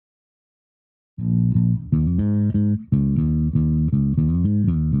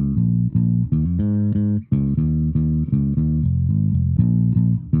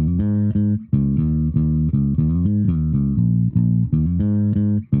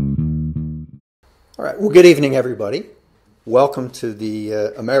All right. Well, good evening, everybody. Welcome to the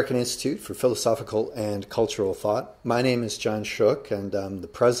American Institute for Philosophical and Cultural Thought. My name is John Shook, and I'm the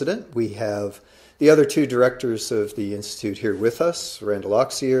president. We have the other two directors of the Institute here with us, Randall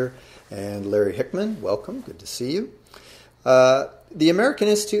Auxier and Larry Hickman. Welcome. Good to see you. The American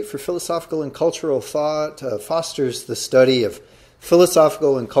Institute for Philosophical and Cultural Thought fosters the study of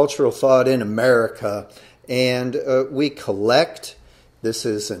philosophical and cultural thought in America, and we collect. This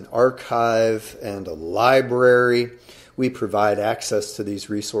is an archive and a library. We provide access to these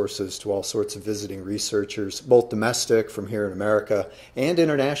resources to all sorts of visiting researchers, both domestic from here in America and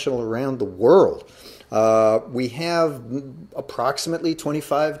international around the world. We have approximately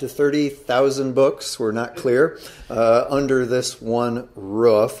 25 to 30,000 books, we're not clear, under this one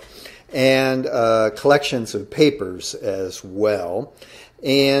roof, and collections of papers as well.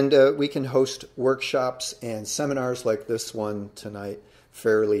 And we can host workshops and seminars like this one tonight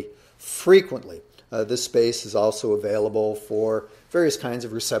fairly frequently. This space is also available for various kinds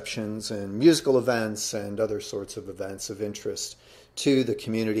of receptions and musical events and other sorts of events of interest to the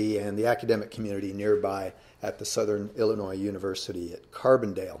community and the academic community nearby at the Southern Illinois University at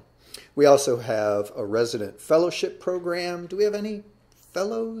Carbondale. We also have a resident fellowship program. Do we have any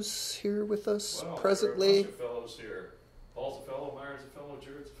fellows here with us presently? There are a bunch of fellows here. Paul's a fellow, Myron's a fellow,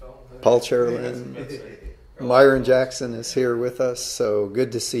 Jared's a fellow. Paul Cherlin. Myron Jackson is here with us, so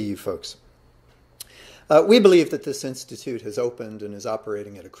good to see you folks. We believe that this institute has opened and is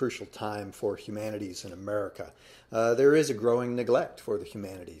operating at a crucial time for humanities in America. There is a growing neglect for the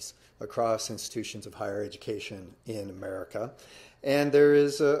humanities across institutions of higher education in America, and there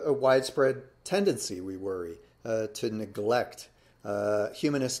is a widespread tendency, we worry, to neglect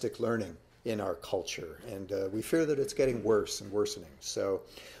humanistic learning in our culture, and we fear that it's getting worse and worsening. So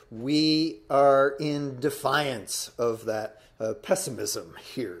we are in defiance of that pessimism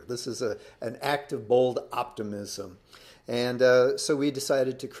here. This is an act of bold optimism. And so we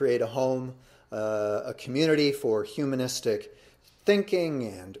decided to create a home, a community for humanistic thinking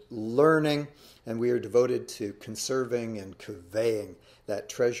and learning, and we are devoted to conserving and conveying that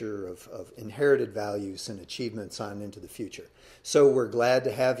treasure of inherited values and achievements on into the future. So we're glad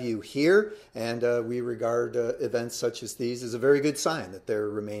to have you here, and we regard events such as these as a very good sign that there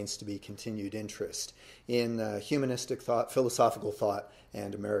remains to be continued interest in humanistic thought, philosophical thought,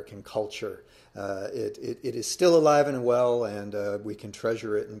 and American culture. It is still alive and well, and we can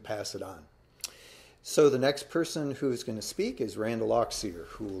treasure it and pass it on. So the next person who is going to speak is Randall Auxier,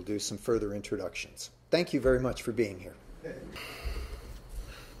 who will do some further introductions. Thank you very much for being here.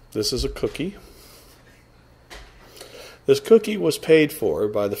 This is a cookie. This cookie was paid for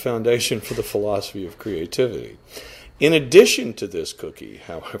by the Foundation for the Philosophy of Creativity. In addition to this cookie,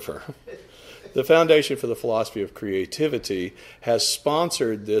 however, the Foundation for the Philosophy of Creativity has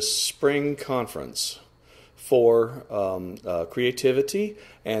sponsored this spring conference for creativity,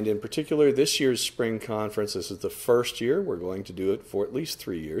 and in particular this year's spring conference. This is the first year. We're going to do it for at least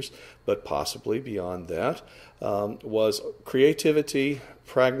 3 years, but possibly beyond that, was creativity,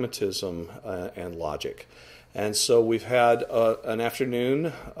 pragmatism, and logic. And so we've had an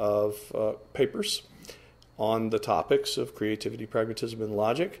afternoon of papers on the topics of creativity, pragmatism, and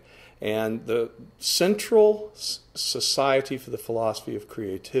logic. And the Central Society for the Philosophy of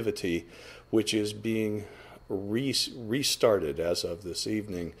Creativity, which is being restarted as of this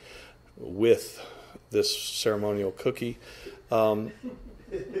evening with this ceremonial cookie,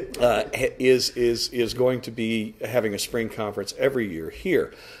 is going to be having a spring conference every year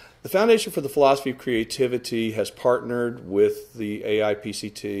here. The Foundation for the Philosophy of Creativity has partnered with the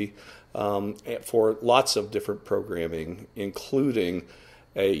AIPCT for lots of different programming, including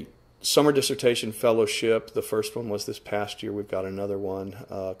a summer dissertation fellowship. The first one was this past year. We've got another one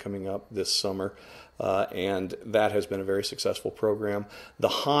coming up this summer, and that has been a very successful program. The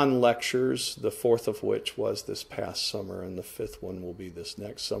Hahn Lectures, the fourth of which was this past summer, and the fifth one will be this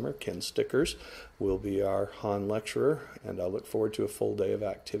next summer. Ken Stickers will be our Hahn lecturer, and I look forward to a full day of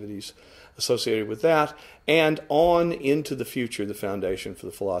activities associated with that. And on into the future, the Foundation for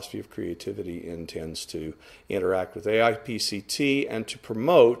the Philosophy of Creativity intends to interact with AIPCT and to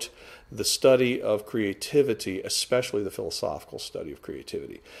promote the study of creativity, especially the philosophical study of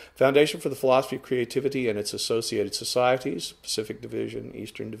creativity. Foundation for the Philosophy of Creativity and its associated societies, Pacific Division,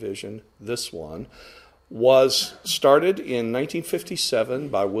 Eastern Division, this one, was started in 1957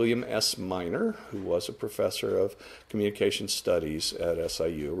 by William S. Minor, who was a professor of communication studies at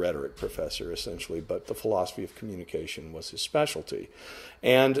SIU, a rhetoric professor essentially, but the philosophy of communication was his specialty.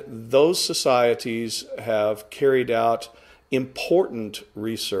 And those societies have carried out important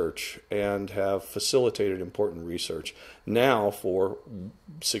research and have facilitated important research now for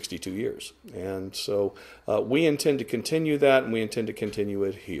 62 years. And so we intend to continue that, and we intend to continue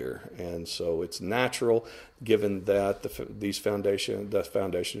it here. And so it's natural, given that the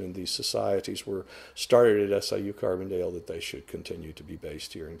foundation and these societies were started at SIU Carbondale, that they should continue to be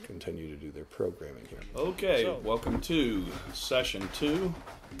based here and continue to do their programming here. Okay, so welcome to Session 2,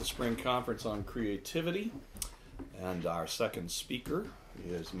 the Spring Conference on Creativity. And our second speaker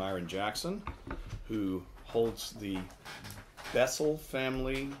is Myron Jackson, who holds the Bessel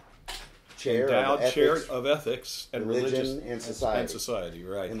Family Endowed Chair of Ethics and Religion and Society.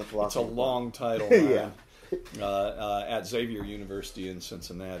 Right. In the philosophy. It's a long title. Yeah. At Xavier University in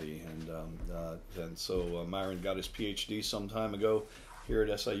Cincinnati, and so Myron got his PhD some time ago here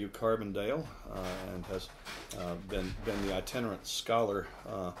at SIU Carbondale, and has been the itinerant scholar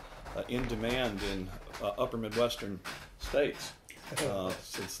in demand in upper Midwestern states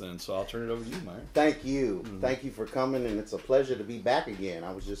since then. So I'll turn it over to you, Myron. Thank you. Mm-hmm. Thank you for coming, and it's a pleasure to be back again.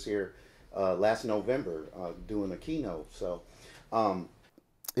 I was just here last November doing a keynote. So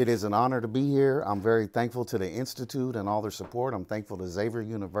it is an honor to be here. I'm very thankful to the Institute and all their support. I'm thankful to Xavier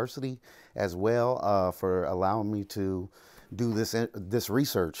University as well for allowing me to do this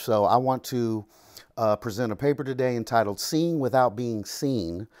research. So I want to present a paper today entitled Seeing Without Being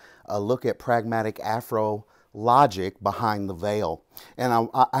Seen, a look at pragmatic Afro-Logic behind the veil. And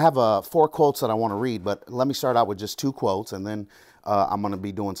I have 4 quotes that I want to read, but let me start out with just 2 quotes, and then I'm going to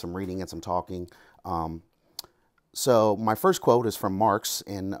be doing some reading and some talking. So my first quote is from Marx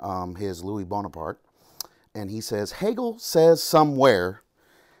in his Louis Bonaparte, and he says, Hegel says somewhere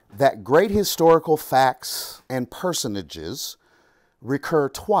that great historical facts and personages recur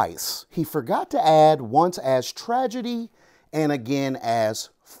twice. He forgot to add once as tragedy and again as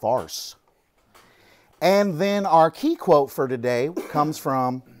farce. And then our key quote for today comes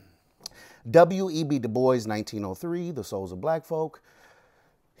from W.E.B. Du Bois, 1903, The Souls of Black Folk.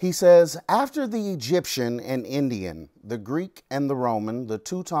 He says, after the Egyptian and Indian, the Greek and the Roman, the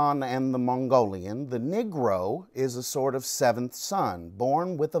Teuton and the Mongolian, the Negro is a sort of 7th son,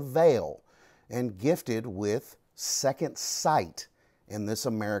 born with a veil and gifted with second sight in this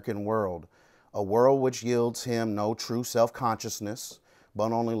American world, a world which yields him no true self-consciousness,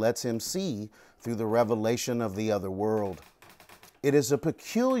 but only lets him see through the revelation of the other world. It is a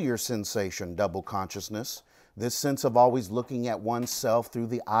peculiar sensation, double consciousness, this sense of always looking at oneself through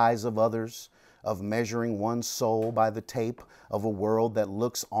the eyes of others, of measuring one's soul by the tape of a world that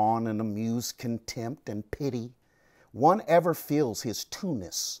looks on in amused contempt and pity. One ever feels his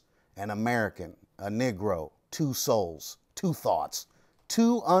two-ness, an American, a Negro, 2 souls, 2 thoughts,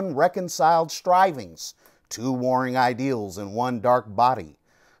 2 unreconciled strivings, 2 warring ideals in one dark body,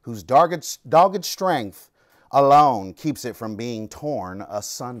 whose dogged strength alone keeps it from being torn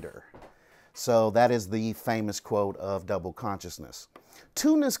asunder. So that is the famous quote of double consciousness.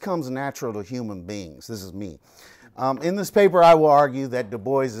 Two-ness comes natural to human beings. This is me. In this paper, I will argue that Du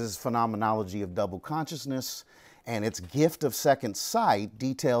Bois's phenomenology of double consciousness and its gift of second sight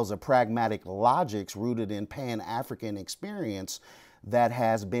details a pragmatic logic rooted in Pan-African experience that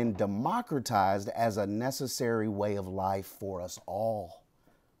has been democratized as a necessary way of life for us all.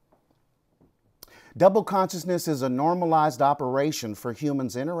 Double consciousness is a normalized operation for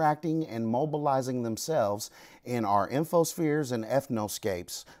humans interacting and mobilizing themselves in our infospheres and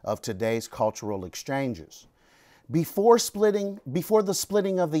ethnoscapes of today's cultural exchanges. Before the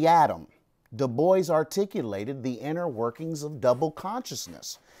splitting of the atom, Du Bois articulated the inner workings of double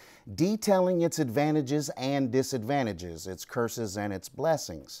consciousness, detailing its advantages and disadvantages, its curses and its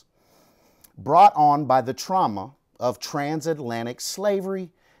blessings, brought on by the trauma of transatlantic slavery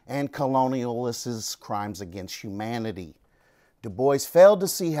and colonialists' crimes against humanity. Du Bois failed to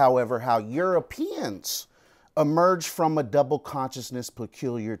see, however, how Europeans emerged from a double consciousness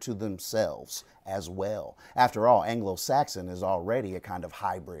peculiar to themselves as well. After all, Anglo-Saxon is already a kind of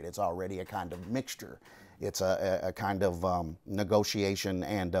hybrid. It's already a kind of mixture. It's a kind of negotiation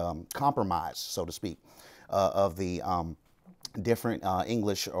and compromise, so to speak, of the different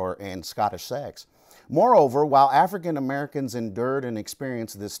English and Scottish sects. Moreover, while African Americans endured and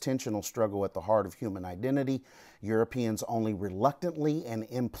experienced this tensional struggle at the heart of human identity, Europeans only reluctantly and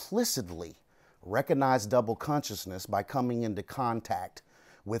implicitly recognized double consciousness by coming into contact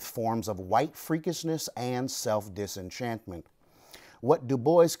with forms of white freakishness and self-disenchantment. What Du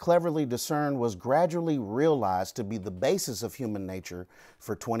Bois cleverly discerned was gradually realized to be the basis of human nature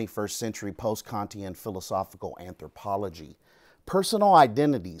for 21st century post-Kantian philosophical anthropology. Personal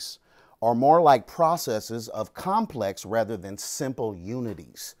identities are more like processes of complex rather than simple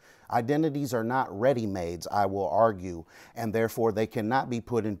unities. Identities are not ready-mades, I will argue, and therefore they cannot be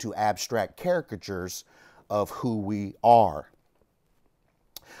put into abstract caricatures of who we are.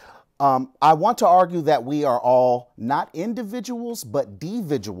 I want to argue that we are all not individuals, but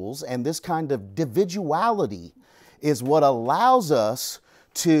individuals, and this kind of individuality is what allows us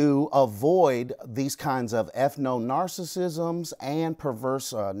to avoid these kinds of ethno-narcissisms and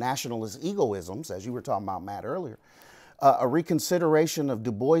perverse nationalist egoisms, as you were talking about, Matt, earlier. A reconsideration of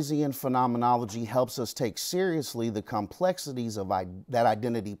Du Boisian phenomenology helps us take seriously the complexities of that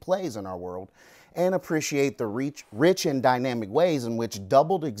identity plays in our world and appreciate the rich and dynamic ways in which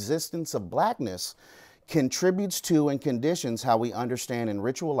doubled existence of blackness contributes to and conditions how we understand and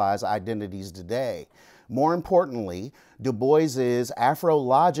ritualize identities today. More importantly, Du Bois's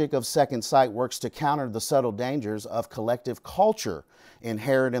Afro-Logic of second sight works to counter the subtle dangers of collective culture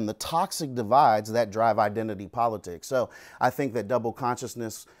inherent in the toxic divides that drive identity politics. So I think that double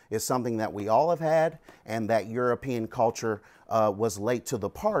consciousness is something that we all have had, and that European culture was late to the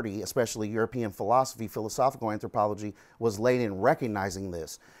party, especially European philosophy, philosophical anthropology, was late in recognizing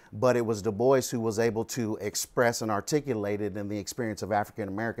this. But it was Du Bois who was able to express and articulate it in the experience of African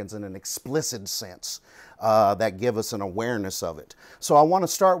Americans in an explicit sense that give us an awareness of it. So I want to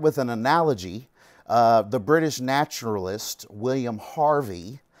start with an analogy. The British naturalist William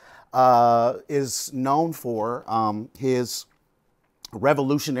Harvey is known for his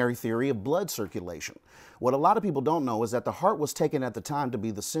revolutionary theory of blood circulation. What a lot of people don't know is that the heart was taken at the time to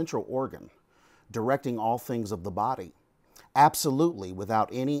be the central organ, directing all things of the body, absolutely without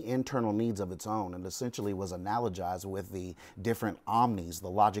any internal needs of its own, and essentially was analogized with the different omnis, the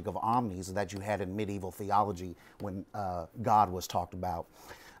logic of omnis that you had in medieval theology when God was talked about.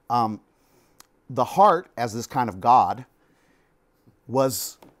 The heart, as this kind of God,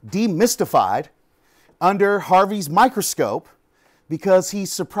 was demystified under Harvey's microscope because he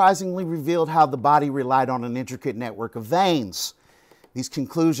surprisingly revealed how the body relied on an intricate network of veins. These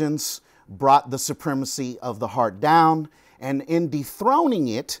conclusions brought the supremacy of the heart down, and in dethroning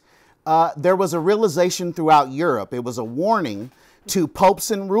it, there was a realization throughout Europe. It was a warning to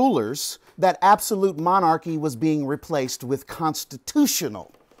popes and rulers that absolute monarchy was being replaced with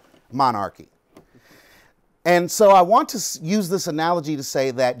constitutional monarchy. And so I want to use this analogy to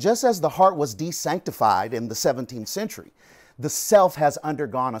say that just as the heart was desanctified in the 17th century, the self has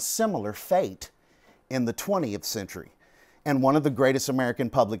undergone a similar fate in the 20th century. And one of the greatest American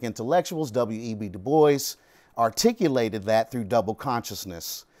public intellectuals, W.E.B. Du Bois, articulated that through double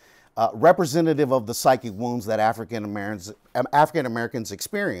consciousness, representative of the psychic wounds that African Americans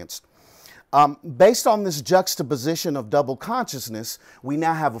experienced. Based on this juxtaposition of double consciousness, we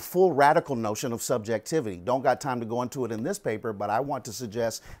now have a full radical notion of subjectivity. Don't got time to go into it in this paper, but I want to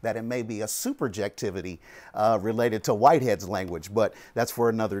suggest that it may be a superjectivity related to Whitehead's language, but that's for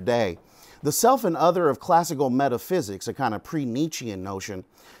another day. The self and other of classical metaphysics, a kind of pre-Nietzschean notion,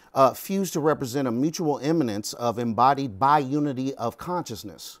 fused to represent a mutual immanence of embodied bi-unity of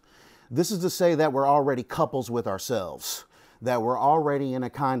consciousness. This is to say that we're already couples with ourselves, that we're already in a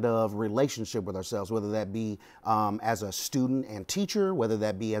kind of relationship with ourselves, whether that be as a student and teacher, whether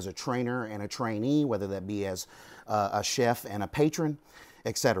that be as a trainer and a trainee, whether that be as a chef and a patron,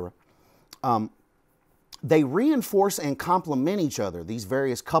 etc. They reinforce and complement each other, these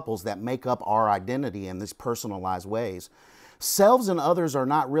various couples that make up our identity in these personalized ways. Selves and others are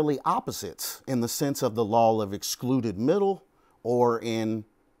not really opposites in the sense of the law of excluded middle or in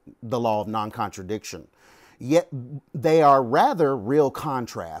the law of non-contradiction. Yet they are rather real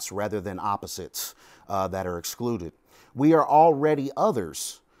contrasts rather than opposites that are excluded. We are already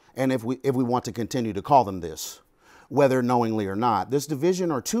others, and if we want to continue to call them this, whether knowingly or not. This division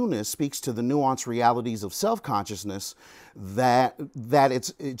or two-ness speaks to the nuanced realities of self-consciousness that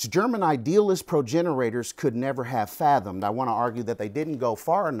its German idealist progenitors could never have fathomed. I want to argue that they didn't go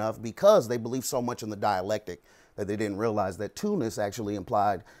far enough because they believed so much in the dialectic that they didn't realize that two-ness actually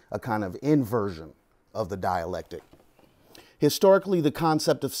implied a kind of inversion of the dialectic. Historically, the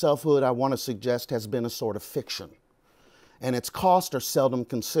concept of selfhood, I want to suggest, has been a sort of fiction, and its costs are seldom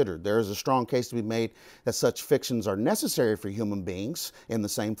considered. There is a strong case to be made that such fictions are necessary for human beings in the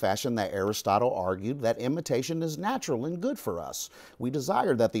same fashion that Aristotle argued that imitation is natural and good for us. We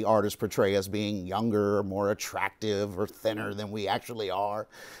desire that the artists portray us being younger or more attractive or thinner than we actually are.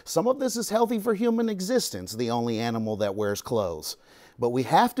 Some of this is healthy for human existence, the only animal that wears clothes. But we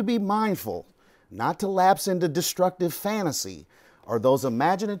have to be mindful not to lapse into destructive fantasy or those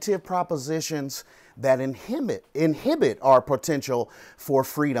imaginative propositions that inhibit our potential for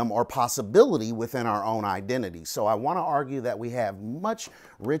freedom or possibility within our own identity. So I want to argue that we have much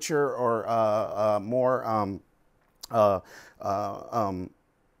richer or more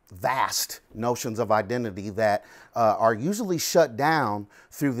vast notions of identity that are usually shut down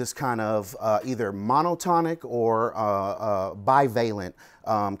through this kind of either monotonic or bivalent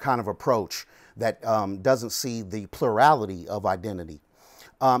kind of approach that doesn't see the plurality of identity.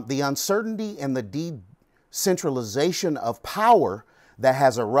 The uncertainty and the decentralization of power that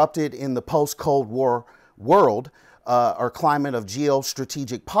has erupted in the post-Cold War world or climate of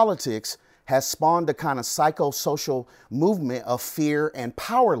geostrategic politics has spawned a kind of psychosocial movement of fear and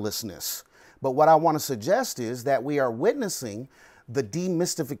powerlessness. But what I want to suggest is that we are witnessing the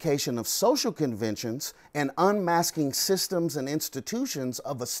demystification of social conventions and unmasking systems and institutions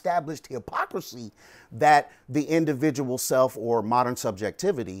of established hypocrisy that the individual self or modern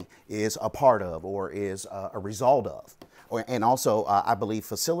subjectivity is a part of or is a result of. And also, I believe,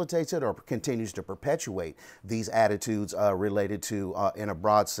 facilitates it or continues to perpetuate these attitudes related to, in a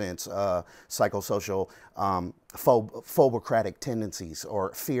broad sense, psychosocial phobocratic tendencies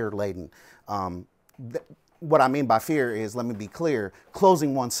or fear-laden. What I mean by fear is, let me be clear,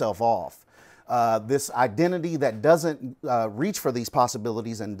 closing oneself off. This identity that doesn't reach for these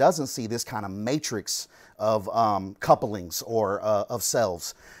possibilities and doesn't see this kind of matrix of couplings or of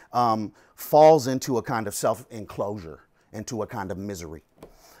selves falls into a kind of self-enclosure, into a kind of misery.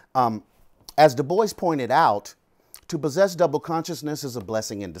 As Du Bois pointed out, to possess double consciousness is a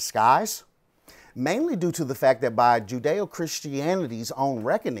blessing in disguise, mainly due to the fact that by Judeo-Christianity's own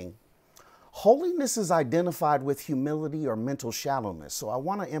reckoning, holiness is identified with humility or mental shallowness. So I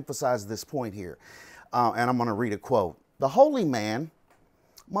want to emphasize this point here, and I'm going to read a quote. The holy man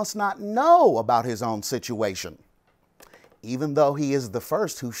must not know about his own situation, even though he is the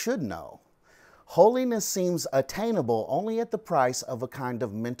first who should know. Holiness seems attainable only at the price of a kind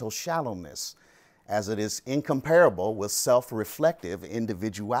of mental shallowness, as it is incomparable with self-reflective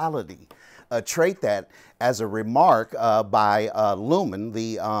individuality, a trait that, as a remark by Luhmann,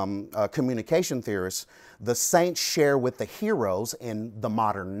 the communication theorist, the saints share with the heroes in the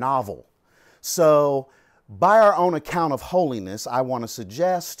modern novel. So, by our own account of holiness, I want to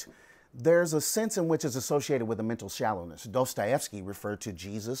suggest there's a sense in which it's associated with a mental shallowness. Dostoevsky referred to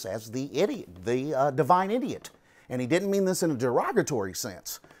Jesus as the idiot, the divine idiot. And he didn't mean this in a derogatory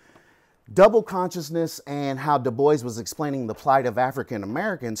sense. Double consciousness and how Du Bois was explaining the plight of African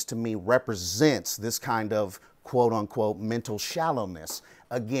Americans to me represents this kind of quote unquote mental shallowness.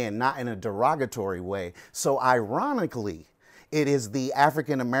 Again, not in a derogatory way. So ironically, it is the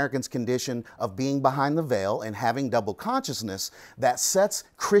African American's condition of being behind the veil and having double consciousness that sets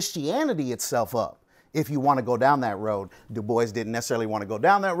Christianity itself up. If you want to go down that road, Du Bois didn't necessarily want to go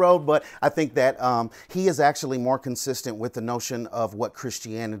down that road, but I think that he is actually more consistent with the notion of what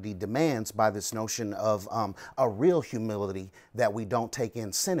Christianity demands by this notion of a real humility that we don't take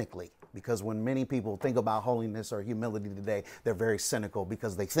in cynically. Because when many people think about holiness or humility today, they're very cynical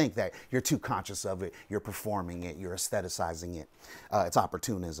because they think that you're too conscious of it, you're performing it, you're aestheticizing it. It's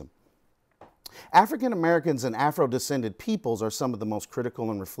opportunism. African Americans and Afro-descended peoples are some of the most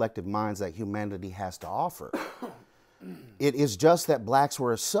critical and reflective minds that humanity has to offer. It is just that blacks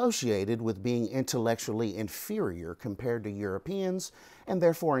were associated with being intellectually inferior compared to Europeans and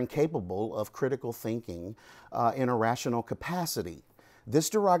therefore incapable of critical thinking in a rational capacity.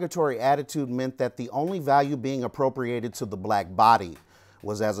 This derogatory attitude meant that the only value being appropriated to the black body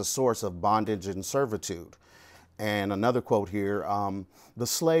was as a source of bondage and servitude. And another quote here, the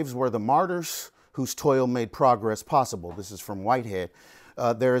slaves were the martyrs whose toil made progress possible. This is from Whitehead.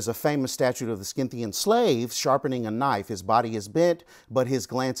 There is a famous statue of the Scythian slave sharpening a knife. His body is bent, but his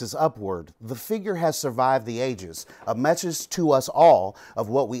glance is upward. The figure has survived the ages, a message to us all of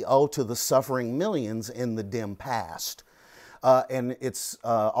what we owe to the suffering millions in the dim past. And it's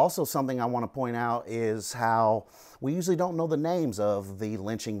also something I want to point out is how we usually don't know the names of the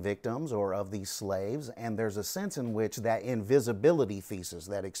lynching victims or of these slaves. And there's a sense in which that invisibility thesis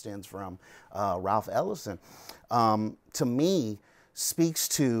that extends from Ralph Ellison, to me, speaks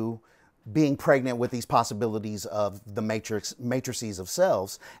to being pregnant with these possibilities of the matrices of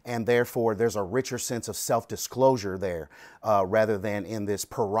selves, and therefore there's a richer sense of self-disclosure there, rather than in this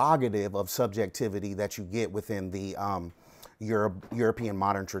prerogative of subjectivity that you get within the European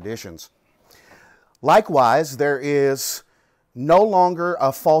modern traditions. Likewise, there is no longer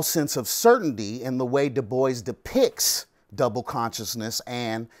a false sense of certainty in the way Du Bois depicts double consciousness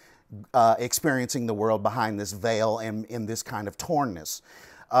and experiencing the world behind this veil and in this kind of tornness.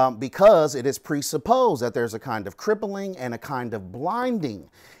 Because it is presupposed that there's a kind of crippling and a kind of blinding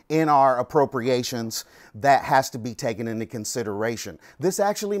in our appropriations that has to be taken into consideration. This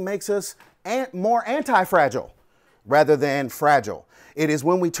actually makes us more anti-fragile. rather than fragile. It is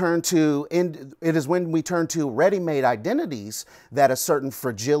when we turn to ready-made identities that a certain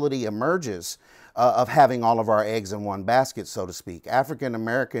fragility emerges of having all of our eggs in one basket, so to speak. African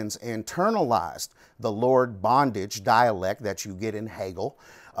Americans internalized the Lord bondage dialect that you get in Hegel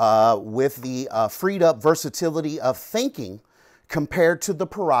with the freed up versatility of thinking compared to the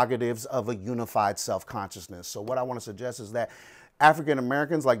prerogatives of a unified self-consciousness. So what I want to suggest is that African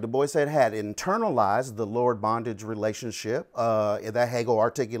Americans, like Du Bois said, had internalized the Lord bondage relationship that Hegel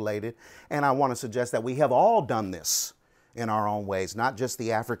articulated. And I want to suggest that we have all done this in our own ways, not just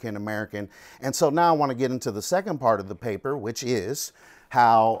the African American. And so now I want to get into the second part of the paper, which is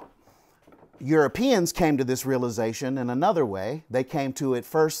how Europeans came to this realization in another way. They came to it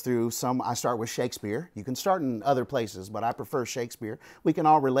first through I start with Shakespeare. You can start in other places, but I prefer Shakespeare. We can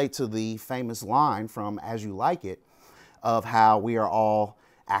all relate to the famous line from As You Like It of how we are all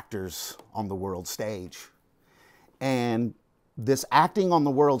actors on the world stage. And this acting on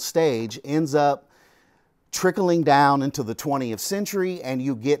the world stage ends up trickling down into the 20th century, and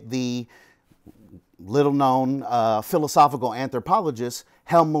you get the little-known philosophical anthropologist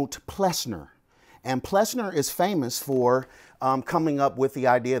Helmut Plessner. And Plessner is famous for coming up with the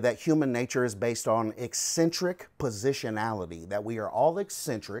idea that human nature is based on eccentric positionality, that we are all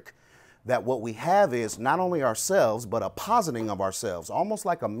eccentric, that what we have is not only ourselves, but a positing of ourselves, almost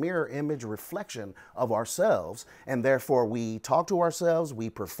like a mirror image reflection of ourselves, and therefore we talk to ourselves,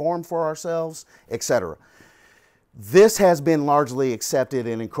 we perform for ourselves, etc. This has been largely accepted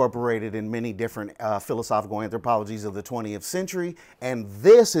and incorporated in many different philosophical anthropologies of the 20th century, and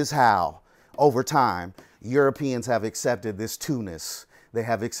this is how, over time, Europeans have accepted this two-ness. They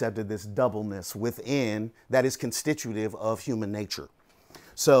have accepted this doubleness within that is constitutive of human nature.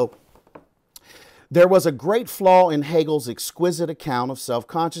 So there was a great flaw in Hegel's exquisite account of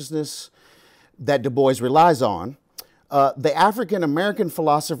self-consciousness that Du Bois relies on. The African-American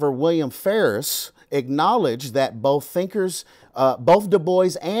philosopher William Ferris acknowledged that both Du Bois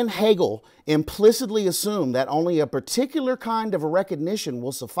and Hegel implicitly assume that only a particular kind of a recognition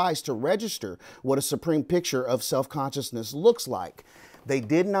will suffice to register what a supreme picture of self-consciousness looks like. They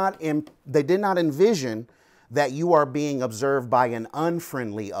did not envision that you are being observed by an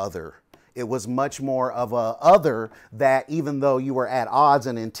unfriendly other. It was much more of a other that even though you were at odds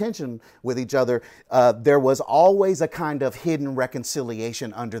and in tension with each other, there was always a kind of hidden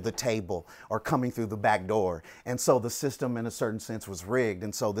reconciliation under the table or coming through the back door. And so the system in a certain sense was rigged.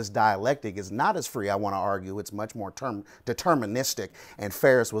 And so this dialectic is not as free, I want to argue. It's much more deterministic. And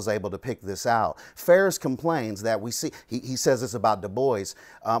Ferris was able to pick this out. Ferris complains that we see, he says this about Du Bois,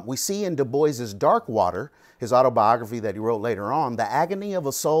 we see in Du Bois's Dark Water, his autobiography that he wrote later on, the agony of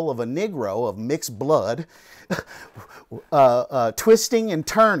a soul of a Negro of mixed blood, twisting and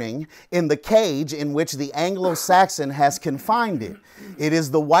turning in the cage in which the Anglo-Saxon has confined it. It is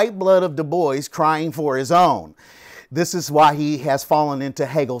the white blood of Du Bois crying for his own. This is why he has fallen into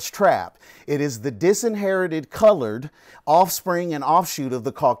Hegel's trap. It is the disinherited colored offspring and offshoot of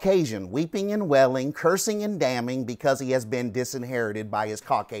the Caucasian, weeping and wailing, cursing and damning because he has been disinherited by his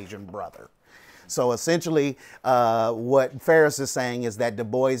Caucasian brother. So essentially, what Ferris is saying is that Du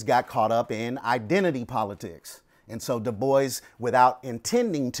Bois got caught up in identity politics. And so Du Bois, without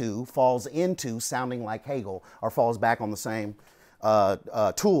intending to, falls into sounding like Hegel or falls back on the same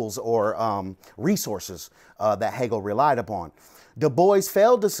tools or resources that Hegel relied upon. Du Bois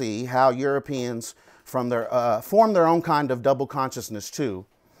failed to see how Europeans formed their own kind of double consciousness too.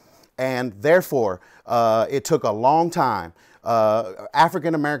 And therefore, it took a long time.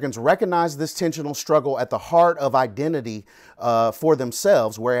 African Americans recognized this tensional struggle at the heart of identity for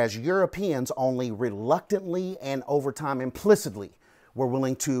themselves, whereas Europeans only reluctantly and over time implicitly were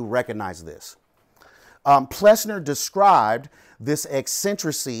willing to recognize this. Plessner described this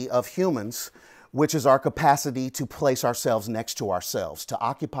eccentricity of humans, which is our capacity to place ourselves next to ourselves, to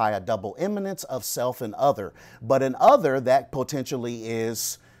occupy a double immanence of self and other, but an other that potentially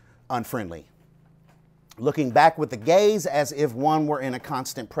is unfriendly. Looking back with the gaze as if one were in a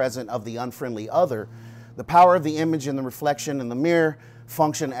constant present of the unfriendly other, the power of the image and the reflection in the mirror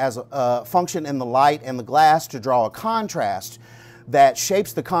function in the light and the glass to draw a contrast that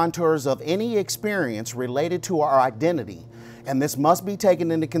shapes the contours of any experience related to our identity. And this must be taken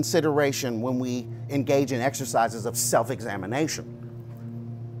into consideration when we engage in exercises of self-examination.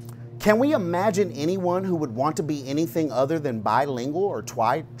 Can we imagine anyone who would want to be anything other than bilingual or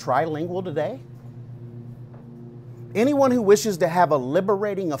trilingual today? Anyone who wishes to have a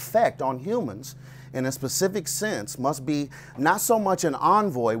liberating effect on humans in a specific sense must be not so much an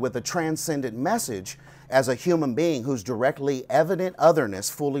envoy with a transcendent message as a human being whose directly evident otherness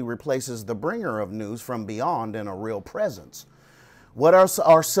fully replaces the bringer of news from beyond in a real presence. What are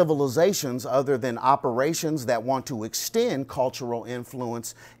our civilizations other than operations that want to extend cultural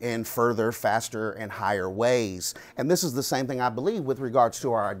influence in further, faster, and higher ways? And this is the same thing I believe with regards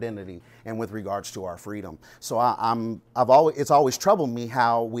to our identity and with regards to our freedom. So it's always troubled me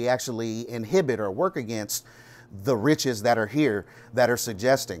how we actually inhibit or work against the riches that are here that are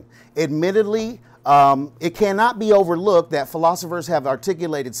suggesting. Admittedly, it cannot be overlooked that philosophers have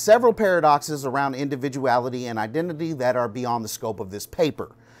articulated several paradoxes around individuality and identity that are beyond the scope of this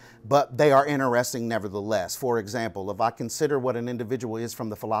paper, but they are interesting nevertheless. For example, if I consider what an individual is from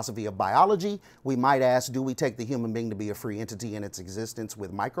the philosophy of biology, we might ask, do we take the human being to be a free entity in its existence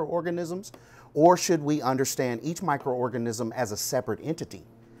with microorganisms, or should we understand each microorganism as a separate entity?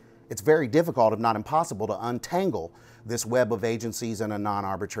 It's very difficult, if not impossible, to untangle this web of agencies in a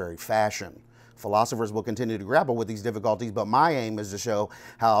non-arbitrary fashion. Philosophers will continue to grapple with these difficulties, but my aim is to show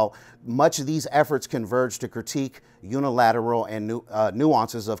how much these efforts converge to critique unilateral and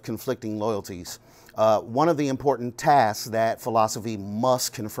nuances of conflicting loyalties. One of the important tasks that philosophy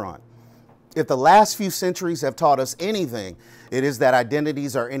must confront. If the last few centuries have taught us anything, it is that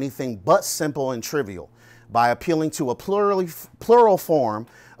identities are anything but simple and trivial. By appealing to a plural form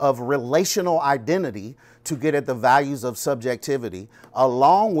of relational identity to get at the values of subjectivity,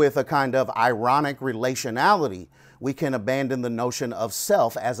 along with a kind of ironic relationality, we can abandon the notion of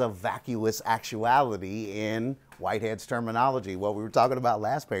self as a vacuous actuality in Whitehead's terminology, what we were talking about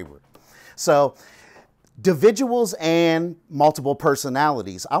last paper. So, individuals and multiple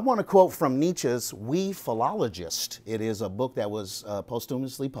personalities. I want to quote from Nietzsche's We Philologist. It is a book that was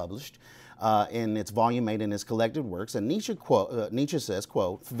posthumously published in its volume 8 in his collected works. And Nietzsche says,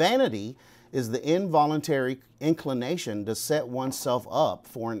 quote, "Vanity is the involuntary inclination to set oneself up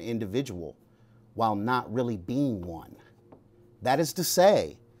for an individual while not really being one. That is to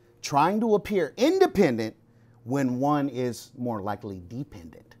say, trying to appear independent when one is more likely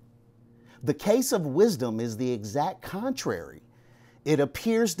dependent. The case of wisdom is the exact contrary. It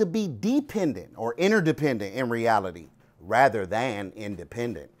appears to be dependent or interdependent in reality rather than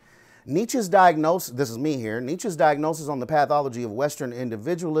independent." Nietzsche's diagnosis, this is me here, Nietzsche's diagnosis on the pathology of Western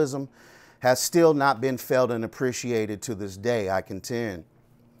individualism has still not been felt and appreciated to this day, I contend.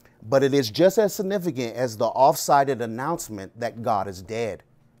 But it is just as significant as the off-sided announcement that God is dead,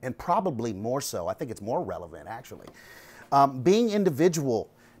 and probably more so. I think it's more relevant, actually. Being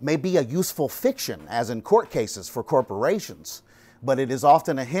individual may be a useful fiction, as in court cases for corporations, but it is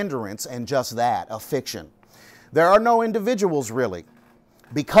often a hindrance and just that, a fiction. There are no individuals, really,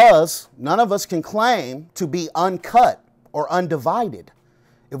 because none of us can claim to be uncut or undivided.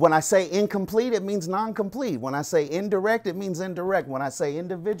 When I say incomplete, it means non-complete. When I say indirect, it means indirect. When I say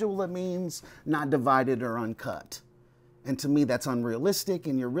individual, it means not divided or uncut. And to me, that's unrealistic,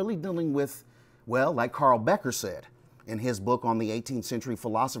 and you're really dealing with, well, like Carl Becker said in his book on the 18th century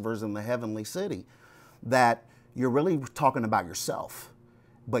philosophers in the heavenly city, that you're really talking about yourself.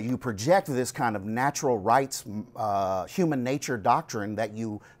 But you project this kind of natural rights, human nature doctrine that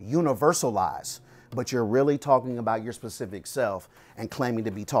you universalize, but you're really talking about your specific self and claiming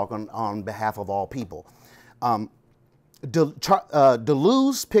to be talking on behalf of all people.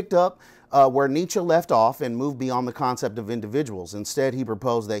 Deleuze picked up where Nietzsche left off and moved beyond the concept of individuals. Instead, he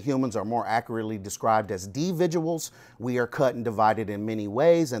proposed that humans are more accurately described as dividuals. We are cut and divided in many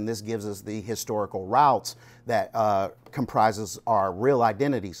ways, and this gives us the historical routes that comprises our real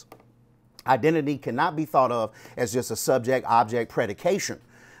identities. Identity cannot be thought of as just a subject-object predication,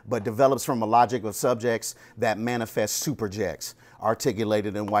 but develops from a logic of subjects that manifest superjects,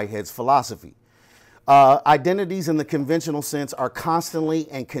 articulated in Whitehead's philosophy. Identities in the conventional sense are constantly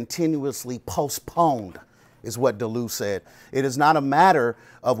and continuously postponed, is what Deleuze said. It is not a matter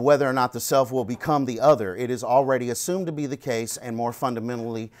of whether or not the self will become the other. It is already assumed to be the case, and more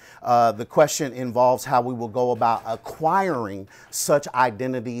fundamentally, the question involves how we will go about acquiring such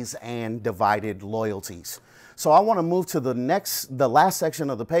identities and divided loyalties. So I want to move to the last section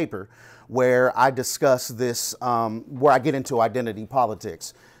of the paper where I discuss this, where I get into identity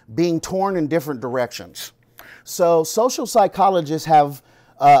politics, being torn in different directions. So social psychologists have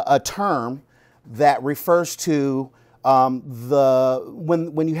a term that refers to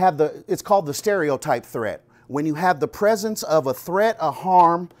when you have it's called the stereotype threat. When you have the presence of a threat, a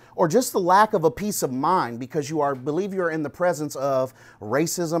harm, or just the lack of a peace of mind because you believe you're in the presence of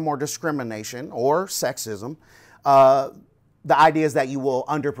racism or discrimination or sexism, the idea is that you will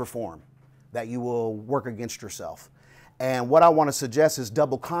underperform, that you will work against yourself. And what I want to suggest is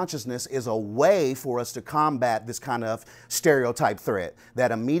double consciousness is a way for us to combat this kind of stereotype threat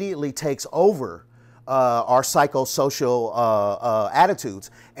that immediately takes over our psychosocial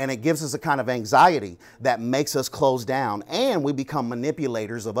attitudes, and it gives us a kind of anxiety that makes us close down, and we become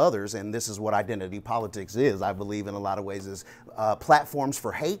manipulators of others. And this is what identity politics is, I believe, in a lot of ways, is platforms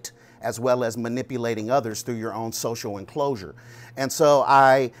for hate as well as manipulating others through your own social enclosure. And so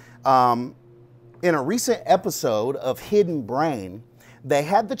in a recent episode of Hidden Brain, they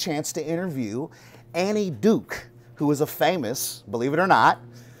had the chance to interview Annie Duke, who is a famous, believe it or not,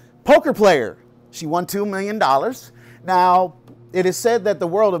 poker player. She won $2 million. Now, it is said that the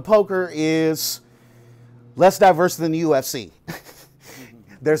world of poker is less diverse than the UFC.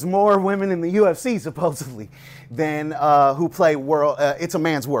 There's more women in the UFC, supposedly, than who play world. It's a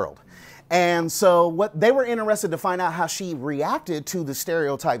man's world. And so what they were interested to find out how she reacted to the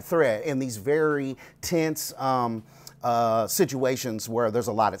stereotype threat in these very tense situations where there's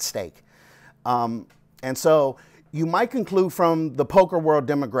a lot at stake. And so you might conclude from the poker world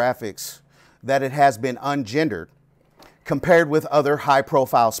demographics that it has been ungendered compared with other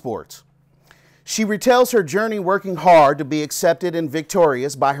high-profile sports. She retells her journey working hard to be accepted and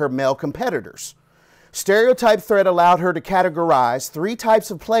victorious by her male competitors. Stereotype threat allowed her to categorize 3 types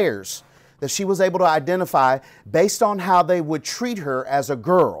of players that she was able to identify based on how they would treat her as a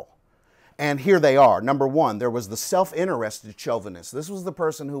girl. And here they are. Number 1, there was the self-interested chauvinist. This was the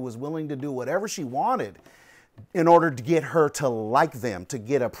person who was willing to do whatever she wanted in order to get her to like them, to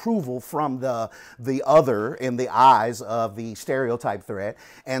get approval from the other in the eyes of the stereotype threat.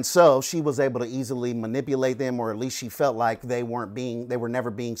 And so she was able to easily manipulate them, or at least she felt like they were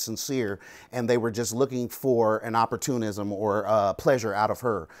never being sincere, and they were just looking for an opportunism or pleasure out of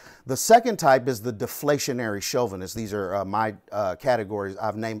her. The second type is the deflationary chauvinist. These are my categories.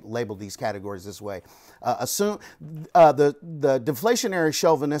 I've labeled these categories this way. The deflationary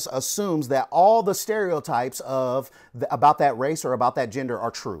chauvinist assumes that all the stereotypes about that race or about that gender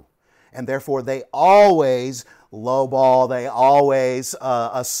are true. And therefore, they always lowball, they always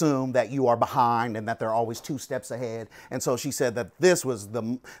assume that you are behind and that they're always 2 steps ahead. And so she said that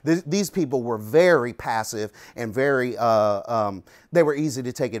these people were very passive and very, they were easy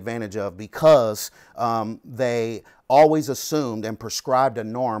to take advantage of because they always assumed and prescribed a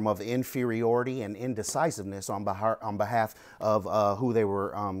norm of inferiority and indecisiveness on behalf of who they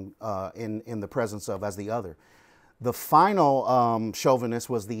were in the presence of as the other. The final chauvinist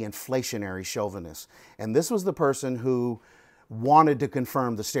was the inflationary chauvinist. And this was the person who wanted to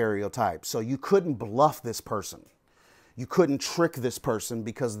confirm the stereotype. So you couldn't bluff this person. You couldn't trick this person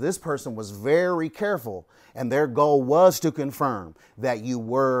because this person was very careful. And their goal was to confirm that you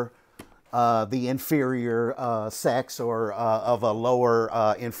were the inferior sex or of a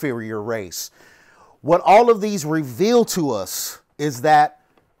lower inferior race. What all of these reveal to us is that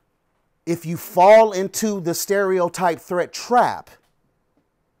if you fall into the stereotype threat trap,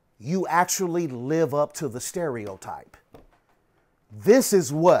 you actually live up to the stereotype. This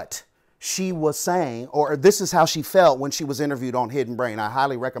is what she was saying, or this is how she felt when she was interviewed on Hidden Brain. I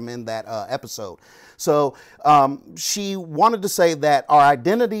highly recommend that episode. So she wanted to say that our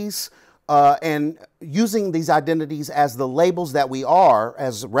identities and using these identities as the labels that we are,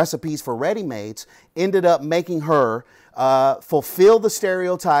 as recipes for ready-mades, ended up making her fulfill the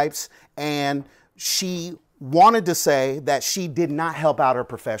stereotypes, and she wanted to say that she did not help out her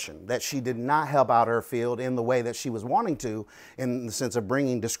profession, that she did not help out her field in the way that she was wanting to, in the sense of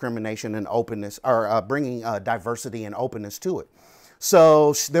bringing discrimination and openness, or bringing diversity and openness to it.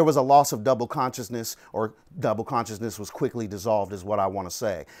 So there was a loss of double consciousness, or double consciousness was quickly dissolved, is what I want to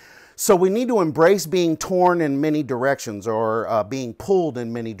say. So we need to embrace being torn in many directions, or being pulled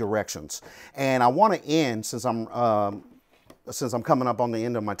in many directions. And I want to end, since I'm coming up on the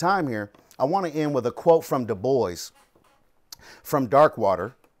end of my time here, I want to end with a quote from Du Bois from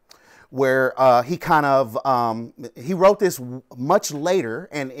Darkwater, where he kind of, he wrote this much later,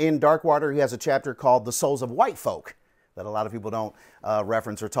 and in Darkwater he has a chapter called The Souls of White Folk that a lot of people don't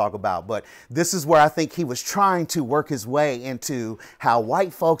reference or talk about. But this is where I think he was trying to work his way into how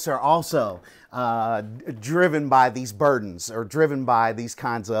white folks are also driven by these burdens, or driven by these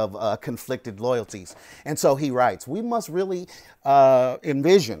kinds of conflicted loyalties. And so he writes, we must really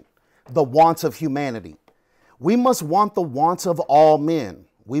envision the wants of humanity. We must want the wants of all men.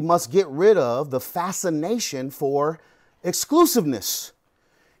 We must get rid of the fascination for exclusiveness.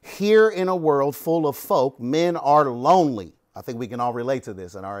 Here in a world full of folk, men are lonely. I think we can all relate to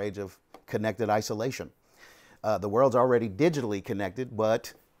this in our age of connected isolation. The world's already digitally connected,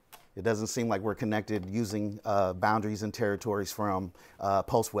 but it doesn't seem like we're connected using boundaries and territories from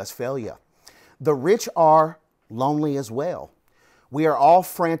post-Westphalia. The rich are lonely as well. We are all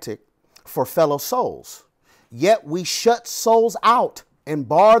frantic for fellow souls, yet we shut souls out and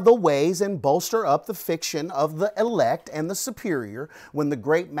bar the ways and bolster up the fiction of the elect and the superior when the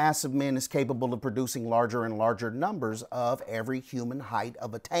great mass of men is capable of producing larger and larger numbers of every human height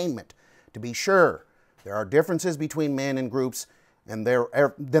of attainment. To be sure, there are differences between men and groups than there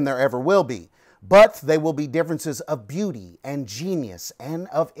ever will be, but they will be differences of beauty and genius and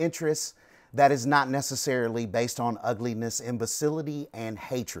of interests that is not necessarily based on ugliness, imbecility, and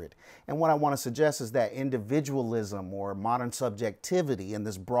hatred. And what I want to suggest is that individualism or modern subjectivity in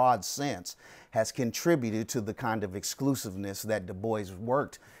this broad sense has contributed to the kind of exclusiveness that Du Bois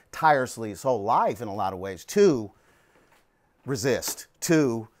worked tirelessly his whole life in a lot of ways to resist,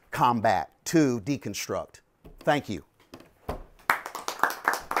 to combat, to deconstruct. Thank you.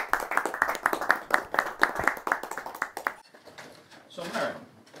 So, Myron,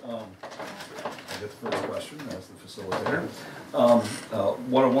 I get the first question as the facilitator.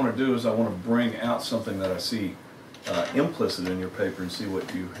 What I want to do is I want to bring out something that I see implicit in your paper and see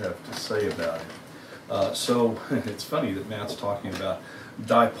what you have to say about it. So it's funny that Matt's talking about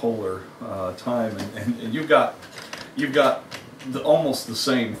dipolar time, and you've got almost the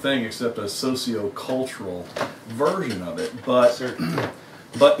same thing except a socio-cultural version of it. But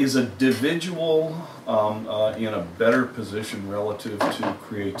is a individual in a better position relative to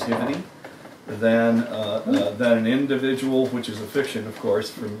creativity than an individual, which is a fiction, of course,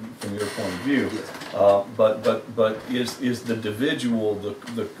 from your point of view. But is the individual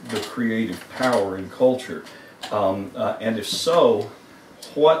the creative power in culture? And if so,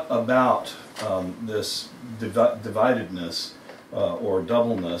 what about this dividedness or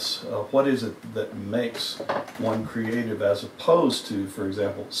doubleness? What is it that makes one creative as opposed to, for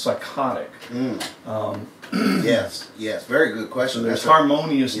example, psychotic? Yes, very good question. So there's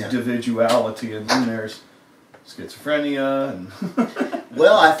harmonious individuality, and then there's schizophrenia. And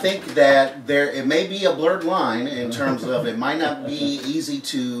well, I think that it may be a blurred line in terms of it might not be easy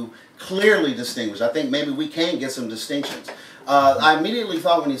to clearly distinguish. I think maybe we can get some distinctions. I immediately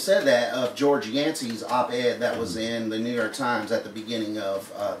thought when you said that of George Yancey's op-ed that was in the New York Times at the beginning of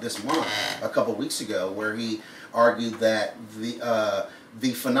this month, a couple weeks ago, where he argued that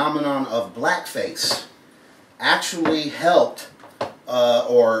the phenomenon of blackface actually helped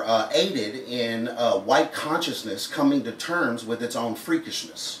or aided in white consciousness coming to terms with its own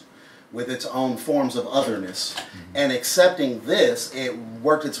freakishness, with its own forms of otherness, and accepting this, it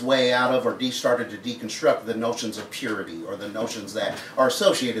worked its way out of or started to deconstruct the notions of purity or the notions that are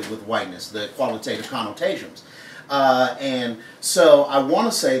associated with whiteness, the qualitative connotations. And so I want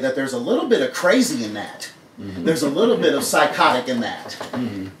to say that there's a little bit of crazy in that. There's a little bit of psychotic in that.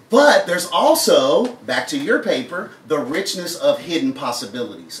 But there's also, back to your paper, the richness of hidden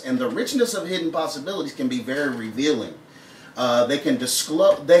possibilities. And the richness of hidden possibilities can be very revealing. They can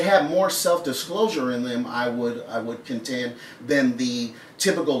disclose. They have more self-disclosure in them, I would contend, than the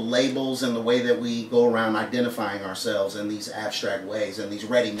typical labels and the way that we go around identifying ourselves in these abstract ways and these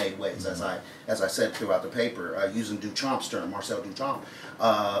ready-made ways, as I said throughout the paper, using Duchamp's term, Marcel Duchamp.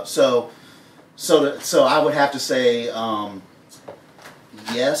 So I would have to say,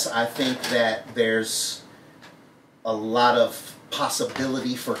 yes, I think that there's a lot of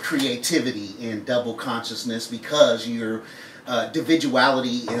possibility for creativity in double consciousness because your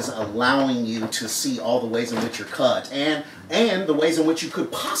individuality is allowing you to see all the ways in which you're cut and the ways in which you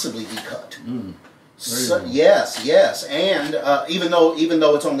could possibly be cut. So, yes, and even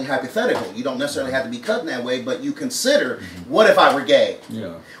though it's only hypothetical, you don't necessarily have to be cut in that way, but you consider, what if I were gay?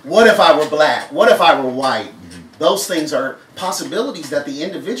 What if I were black? What if I were white? Those things are possibilities that the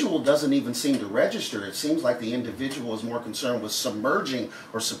individual doesn't even seem to register. It seems like the individual is more concerned with submerging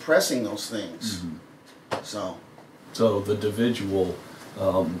or suppressing those things. So the individual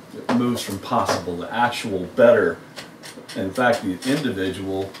moves from possible to actual better. In fact, the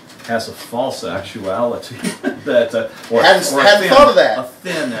individual has a false actuality that hadn't thought of that. A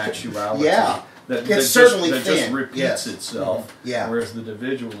thin actuality. That certainly thin. Just repeats itself. Whereas the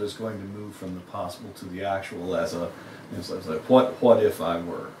individual is going to move from the possible to the actual as like what if I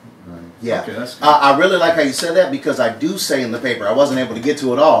were? Right. Okay, that's good. I really like how you said that because I do say in the paper, I wasn't able to get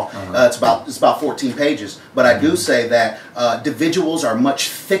to it all. It's about 14 pages, but I do say that individuals are much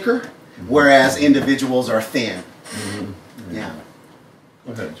thicker, whereas individuals are thin. Yeah.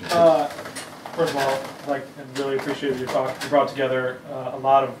 Go ahead, Jim. First of all, I really appreciate your talk. You brought together a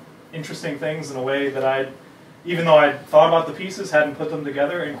lot of interesting things in a way that even though I'd thought about the pieces, hadn't put them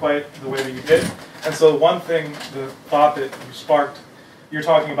together in quite the way that you did. And so one thing, the thought that you sparked, you're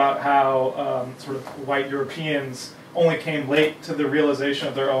talking about how sort of white Europeans only came late to the realization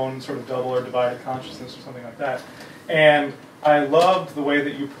of their own sort of double or divided consciousness or something like that. And I loved the way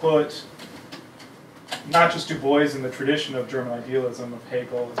that you put not just Du Bois in the tradition of German idealism, of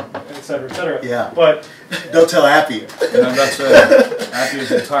Hegel, et cetera, Yeah. but Don't tell Appy. And that's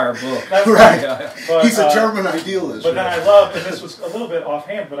Appy's entire book. that's Right. Yeah. But, He's a German idealist. But then I love, and this was a little bit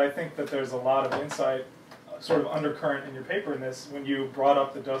offhand, but I think that there's a lot of insight, sort of undercurrent in your paper in this, when you brought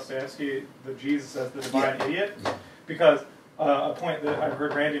up the Dostoevsky, the Jesus as the divine idiot, because a point that I've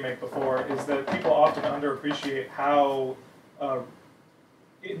heard Randy make before is that people often underappreciate how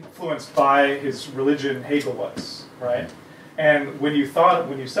influenced by his religion Hegel was, right? And when you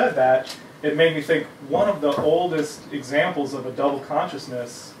said that, it made me think one of the oldest examples of a double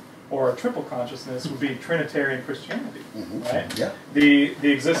consciousness or a triple consciousness would be Trinitarian Christianity, right? Yeah.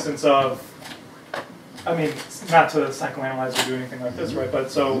 The existence of, I mean, not to psychoanalyze or do anything like this, right?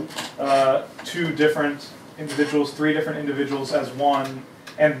 But so two different individuals, three different individuals as one,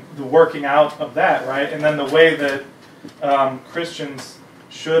 and the working out of that, right? And then the way that Christians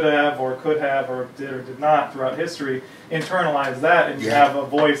should have or could have or did not throughout history internalize that, and you have a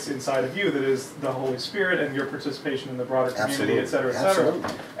voice inside of you that is the Holy Spirit and your participation in the broader community, et cetera, et cetera.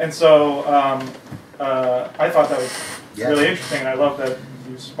 Absolutely. And so I thought that was really interesting, and I love that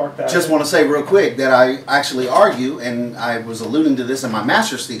you sparked that. Just want to say real quick that I actually argue, and I was alluding to this in my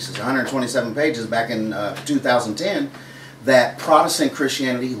master's thesis, 127 pages back in 2010, that Protestant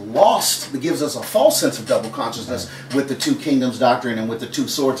Christianity gives us a false sense of double consciousness with the two kingdoms doctrine and with the two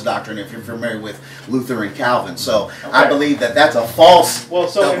swords doctrine, if you're familiar with Luther and Calvin. So I believe that that's a false Well,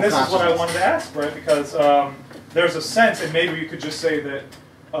 so, double and this is what I consciousness. wanted to ask, right? Because there's a sense, and maybe you could just say that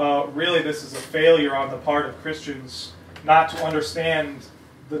really this is a failure on the part of Christians not to understand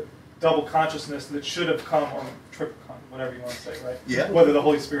the double consciousness that should have come, or triple whatever you want to say, right? Yeah. Whether the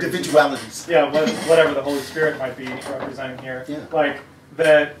Holy Spirit... Individualities. Yeah, whatever the Holy Spirit might be representing here. Yeah. Like,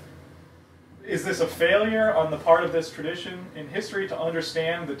 that... Is this a failure on the part of this tradition in history to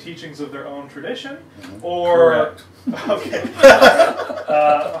understand the teachings of their own tradition? Or... Correct. Okay.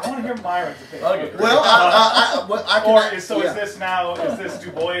 I want to hear Myron's opinion. Okay. Well, I can... Is this now, is this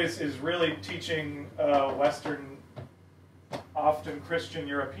Du Bois is really teaching Western, often Christian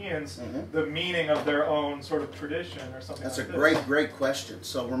Europeans, the meaning of their own sort of tradition or something That's like a this? great question.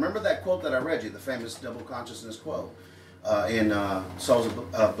 So remember that quote that I read you, the famous double consciousness quote in Souls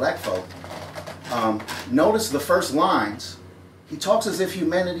of Black Folk. Notice the first lines. He talks as if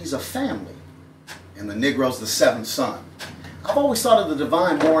humanity's a family, and the Negro's the seventh son. I've always thought of the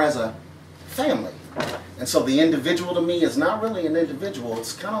divine more as a family. And so the individual to me is not really an individual.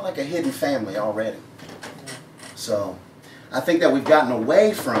 It's kind of like a hidden family already. So I think that we've gotten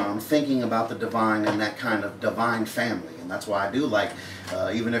away from thinking about the divine in that kind of divine family. And that's why I do like,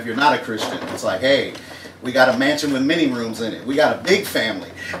 even if you're not a Christian, it's like, hey, we got a mansion with many rooms in it. We got a big family,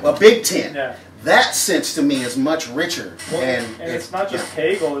 a big tent. Yeah. That sense to me is much richer. Well, and it's not just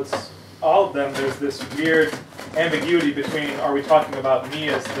Hegel, it's all of them. There's this weird ambiguity between, are we talking about me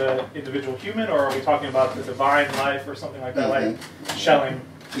as the individual human, or are we talking about the divine life or something like that, like Schelling,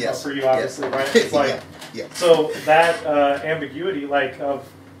 for you obviously, right? It's like, so that ambiguity, like, of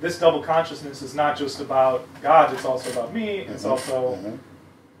this double consciousness is not just about God, it's also about me, it's also,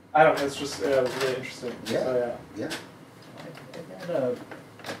 I don't know, it's just, it was really interesting. Yeah. So, I had a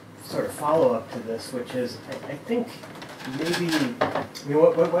sort of follow-up to this, which is, I think maybe, I mean,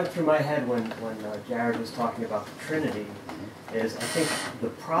 what went through my head when Jared was talking about the Trinity is, I think the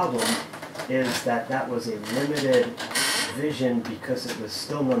problem is that was a limited vision because it was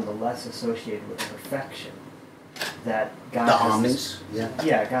still nonetheless associated with perfection. That God has this,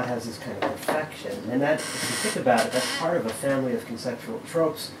 God has this kind of perfection, and that, if you think about it, that's part of a family of conceptual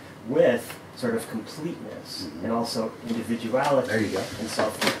tropes with sort of completeness and also individuality and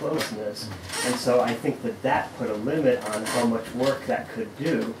self-enclosedness. And so I think that put a limit on how much work that could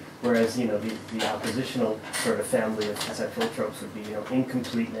do, whereas, you know, the oppositional sort of family of conceptual tropes would be, you know,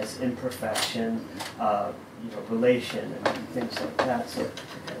 incompleteness, imperfection, relation, and things like that. So it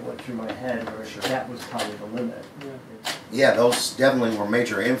kind of went through my head where that was probably the limit. Yeah, those definitely were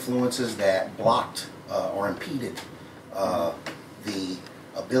major influences that blocked or impeded the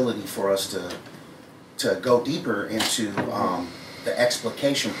ability for us to go deeper into the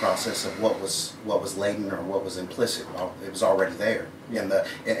explication process of what was latent or what was implicit. It was already there.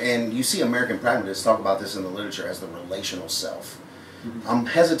 And you see American pragmatists talk about this in the literature as the relational self. I'm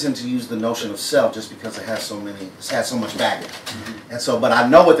hesitant to use the notion of self just because it has so much baggage. And so, but I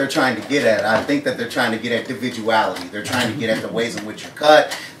know what they're trying to get at. I think that they're trying to get at individuality. They're trying to get at the ways in which you're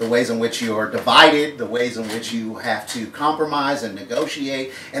cut, the ways in which you are divided, the ways in which you have to compromise and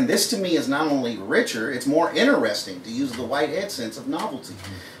negotiate. And this to me is not only richer, it's more interesting, to use the Whitehead sense of novelty.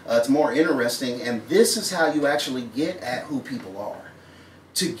 It's more interesting, and this is how you actually get at who people are.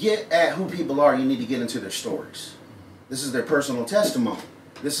 to get at who people are, you need to get into their stories. This is their personal testimony.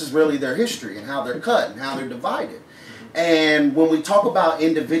 This is really their history and how they're cut and how they're divided. And when we talk about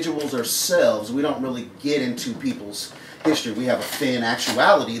individuals ourselves, we don't really get into people's history. We have a thin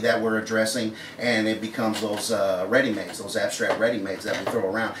actuality that we're addressing, and it becomes those ready-mades, those abstract ready-mades that we throw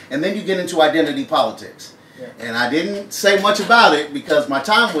around. And then you get into identity politics. Yeah. And I didn't say much about it because my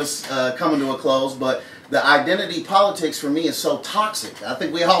time was coming to a close, but the identity politics for me is so toxic. I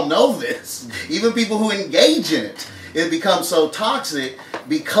think we all know this. Even people who engage in it, it becomes so toxic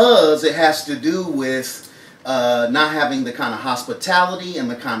because it has to do with not having the kind of hospitality and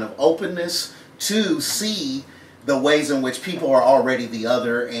the kind of openness to see the ways in which people are already the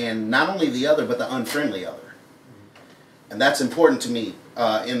other, and not only the other, but the unfriendly other. And that's important to me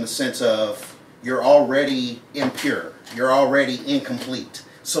in the sense of you're already impure. You're already incomplete.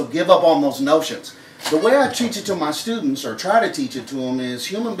 So give up on those notions. The way I teach it to my students, or try to teach it to them, is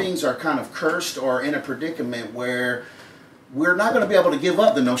human beings are kind of cursed or in a predicament where we're not going to be able to give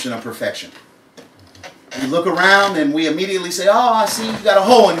up the notion of perfection. We look around and we immediately say, oh, I see you got a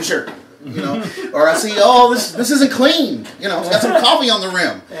hole in your shirt. You know, or I see, oh, this isn't clean. You know, it's got some coffee on the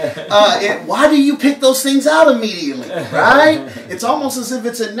rim. Why do you pick those things out immediately, right? It's almost as if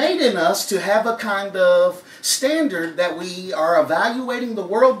it's innate in us to have a kind of standard that we are evaluating the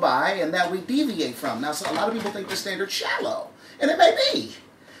world by and that we deviate from. Now, so a lot of people think the standard's shallow, and it may be,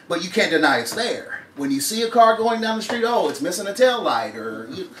 but you can't deny it's there. When you see a car going down the street, oh, it's missing a tail light, or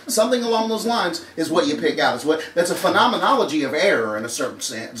something along those lines is what you pick out. That's a phenomenology of error in a certain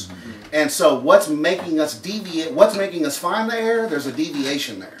sense. Mm-hmm. And so what's making us deviate, what's making us find the error, there's a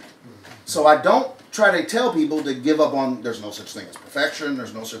deviation there. So I don't try to tell people to give up on, there's no such thing as perfection,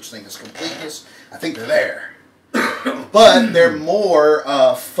 there's no such thing as completeness. I think they're there. But they're more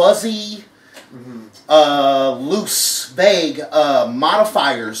fuzzy, loose, vague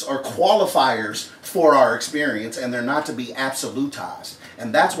modifiers or qualifiers for our experience, and they're not to be absolutized.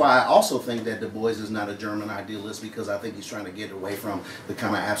 And that's why I also think that Du Bois is not a German idealist, because I think he's trying to get away from the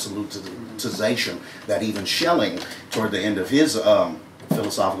kind of absolutization that even Schelling, toward the end of his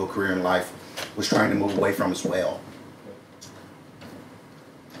philosophical career in life, was trying to move away from as well.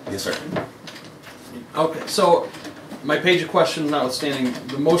 Yes, sir. Okay, so my page of questions notwithstanding,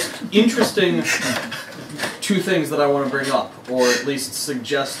 the most interesting two things that I want to bring up, or at least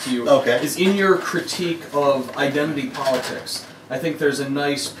suggest to you, is in your critique of identity politics. I think there's a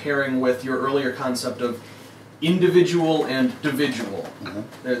nice pairing with your earlier concept of individual and dividual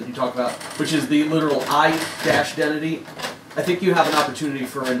that you talk about, which is the literal I-identity. I think you have an opportunity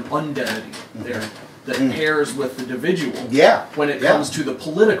for an undenity there that pairs with the individual when it comes to the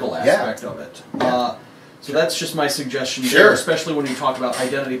political aspect of it. So that's just my suggestion there, especially when you talk about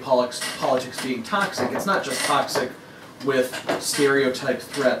identity politics being toxic. It's not just toxic with stereotype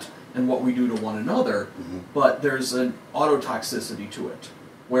threat and what we do to one another, but there's an autotoxicity to it,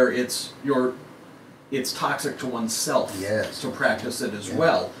 where it's toxic to oneself to practice it as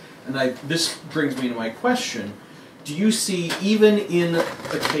well. And this brings me to my question. Do you see, even in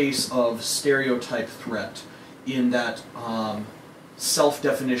the case of stereotype threat, in that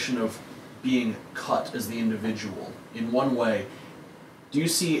self-definition of being cut as the individual, in one way, do you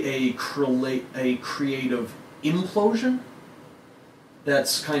see a creative implosion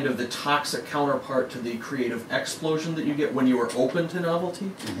that's kind of the toxic counterpart to the creative explosion that you get when you are open to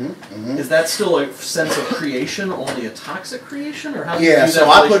novelty? Is that still a sense of creation, only a toxic creation, or how do you do that? So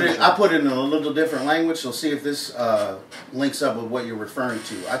I put it in a little different language, so see if this links up with what you're referring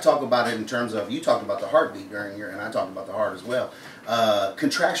to. I talk about it in terms of, you talked about the heartbeat during here, and I talked about the heart as well.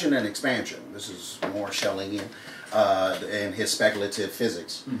 Contraction and expansion. This is more Schellingian in his speculative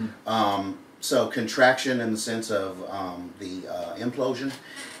physics. So contraction in the sense of the implosion,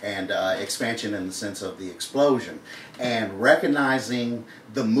 and expansion in the sense of the explosion. And recognizing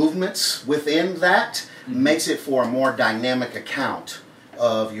the movements within that makes it for a more dynamic account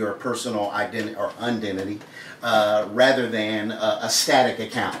of your personal identity or undenity, rather than a static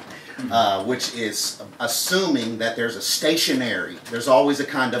account. Which is assuming that there's there's always a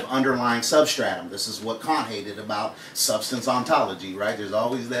kind of underlying substratum. This is what Kant hated about substance ontology, right? There's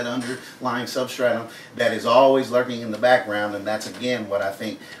always that underlying substratum that is always lurking in the background, and that's again what I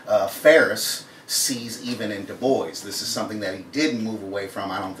think Ferris sees even in Du Bois. This is something that he didn't move away from,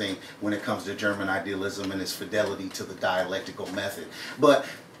 I don't think, when it comes to German idealism and his fidelity to the dialectical method. But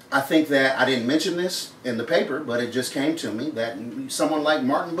I think that, I didn't mention this in the paper, but it just came to me that someone like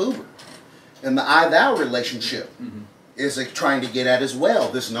Martin Buber and the I-thou relationship is trying to get at as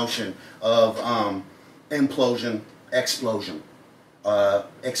well, this notion of implosion, explosion,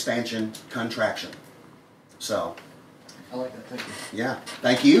 expansion, contraction. So I like that. Thank you. Yeah.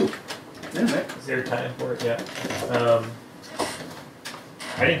 Thank you. Yeah, Nick. Is there time for it? Yeah.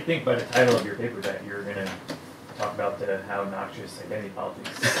 I didn't think by the title of your paper that you were going to talk about how noxious identity politics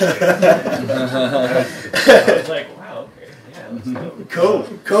is. I was like, wow, okay, yeah, let's go.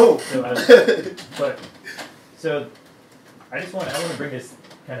 Cool. So I want to bring this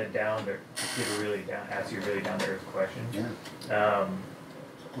kind of down to ask you a really down to earth question. Yeah.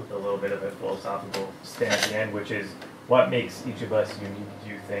 With a little bit of a philosophical stand at the end, which is what makes each of us unique, do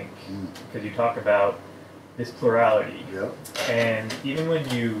you think? Because you talk about this plurality. Yep. And even when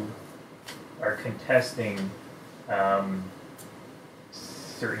you are contesting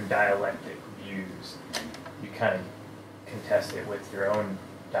certain dialectic views, you kind of contest it with your own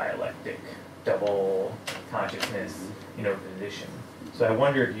dialectic, double consciousness, position. So I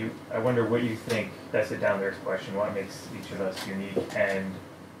wonder what you think. That's a down to earth question. What makes each of us unique and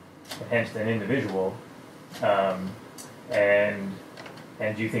hence an individual? And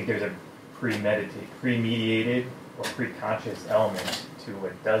do you think there's a premeditated or pre-conscious element to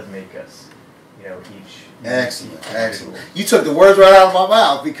what does make us, each Excellent. You took the words right out of my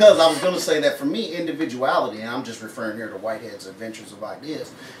mouth, because I was going to say that for me, individuality, and I'm just referring here to Whitehead's Adventures of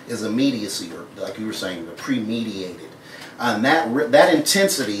Ideas, is immediacy, or like you were saying, the pre-mediated. And that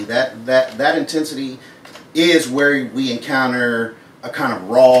intensity, that intensity is where we encounter a kind of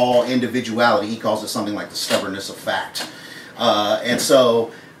raw individuality. He calls it something like the stubbornness of fact. And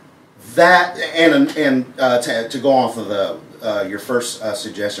so that, to go off of your first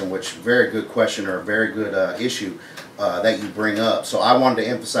suggestion, which very good question, or a very good issue that you bring up. So I wanted to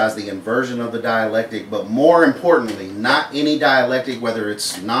emphasize the inversion of the dialectic, but more importantly, not any dialectic, whether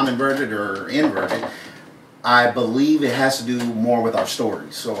it's non-inverted or inverted. I believe it has to do more with our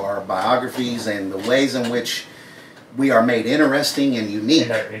stories, so our biographies and the ways in which we are made interesting and unique.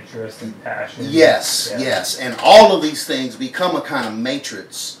 And our interest and passion. Yes, yes. And all of these things become a kind of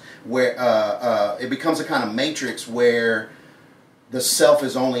matrix where the self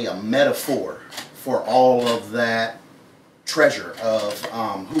is only a metaphor for all of that treasure of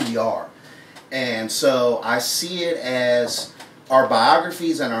who we are. And so I see it as our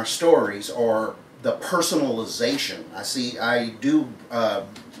biographies and our stories are the personalization. I do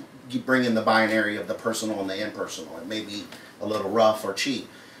bring in the binary of the personal and the impersonal. It may be a little rough or cheap,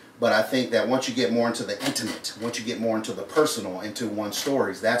 but I think that once you get more into the intimate, once you get more into the personal, into one's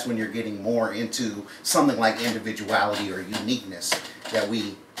stories, that's when you're getting more into something like individuality or uniqueness that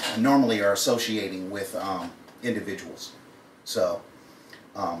we normally are associating with individuals. So,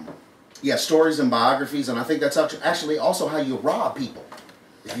 yeah, stories and biographies, and I think that's actually also how you rob people.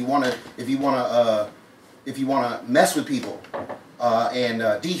 If you want to mess with people and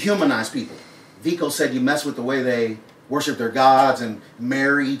dehumanize people, Vico said you mess with the way they worship their gods and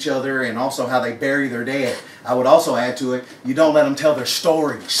marry each other, and also how they bury their dead. I would also add to it, you don't let them tell their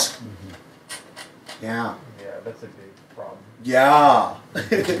stories. Yeah. Yeah, that's a big problem. Yeah.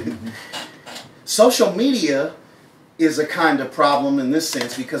 Social media is a kind of problem in this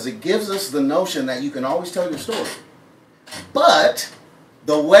sense, because it gives us the notion that you can always tell your story. But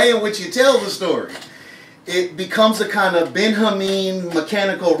the way in which you tell the story, it becomes a kind of Benjamin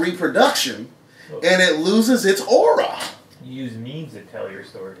mechanical reproduction, and it loses its aura. You use memes to tell your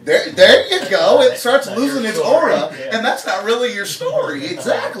story. There you go. It starts losing its aura, and that's not really your story.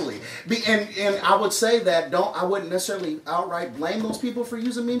 Exactly. And I would say that I wouldn't necessarily outright blame those people for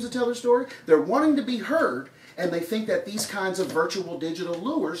using memes to tell their story. They're wanting to be heard, and they think that these kinds of virtual digital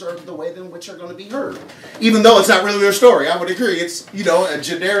lures are the way in which are going to be heard, even though it's not really their story. I would agree. It's a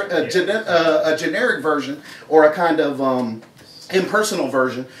generic version, or a kind of impersonal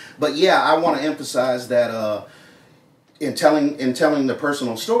version. But yeah, I want to emphasize that in telling the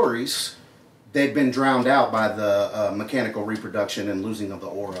personal stories, they've been drowned out by the mechanical reproduction and losing of the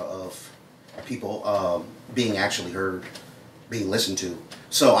aura of people being actually heard, being listened to.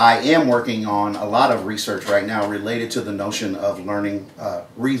 So I am working on a lot of research right now related to the notion of learning,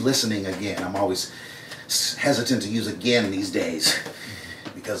 re-listening again. I'm always hesitant to use again these days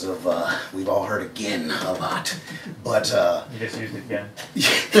because of we've all heard again a lot. But you just used it again.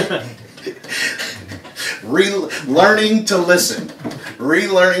 Relearning to listen,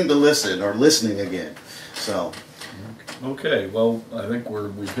 relearning to listen, or listening again. So. Okay, well, I think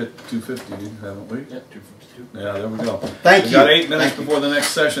we've hit 2:50, haven't we? Yeah, 2:52. Yeah, there we go. Thank you. We've got 8 minutes before the next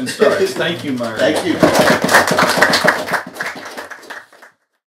session starts. Thank you, Myron. Thank you.